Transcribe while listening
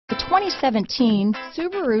2017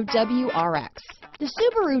 Subaru WRX. The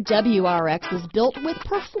Subaru WRX is built with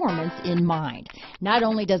performance in mind. Not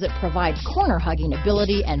only does it provide corner-hugging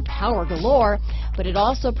ability and power galore, but it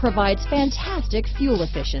also provides fantastic fuel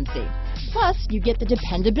efficiency. Plus, you get the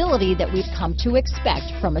dependability that we've come to expect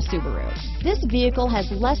from a Subaru. This vehicle has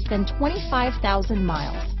less than 25,000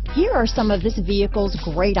 miles. Here are some of this vehicle's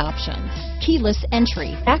great options: keyless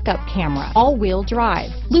entry, backup camera, all-wheel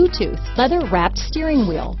drive, Bluetooth, leather-wrapped steering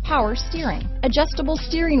wheel, power steering, adjustable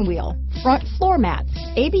steering wheel, front floor mats,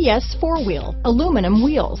 ABS four-wheel, aluminum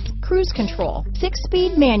wheels, cruise control,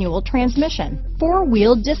 6-speed manual transmission,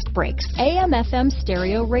 4-wheel disc brakes, AM/FM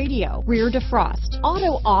stereo radio, rear defrost,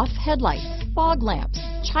 auto-off headlights, fog lamps,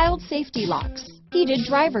 child safety locks, heated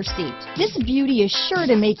driver's seat. This beauty is sure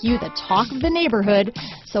to make you the talk of the neighborhood,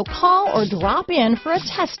 so call or drop in for a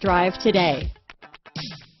test drive today.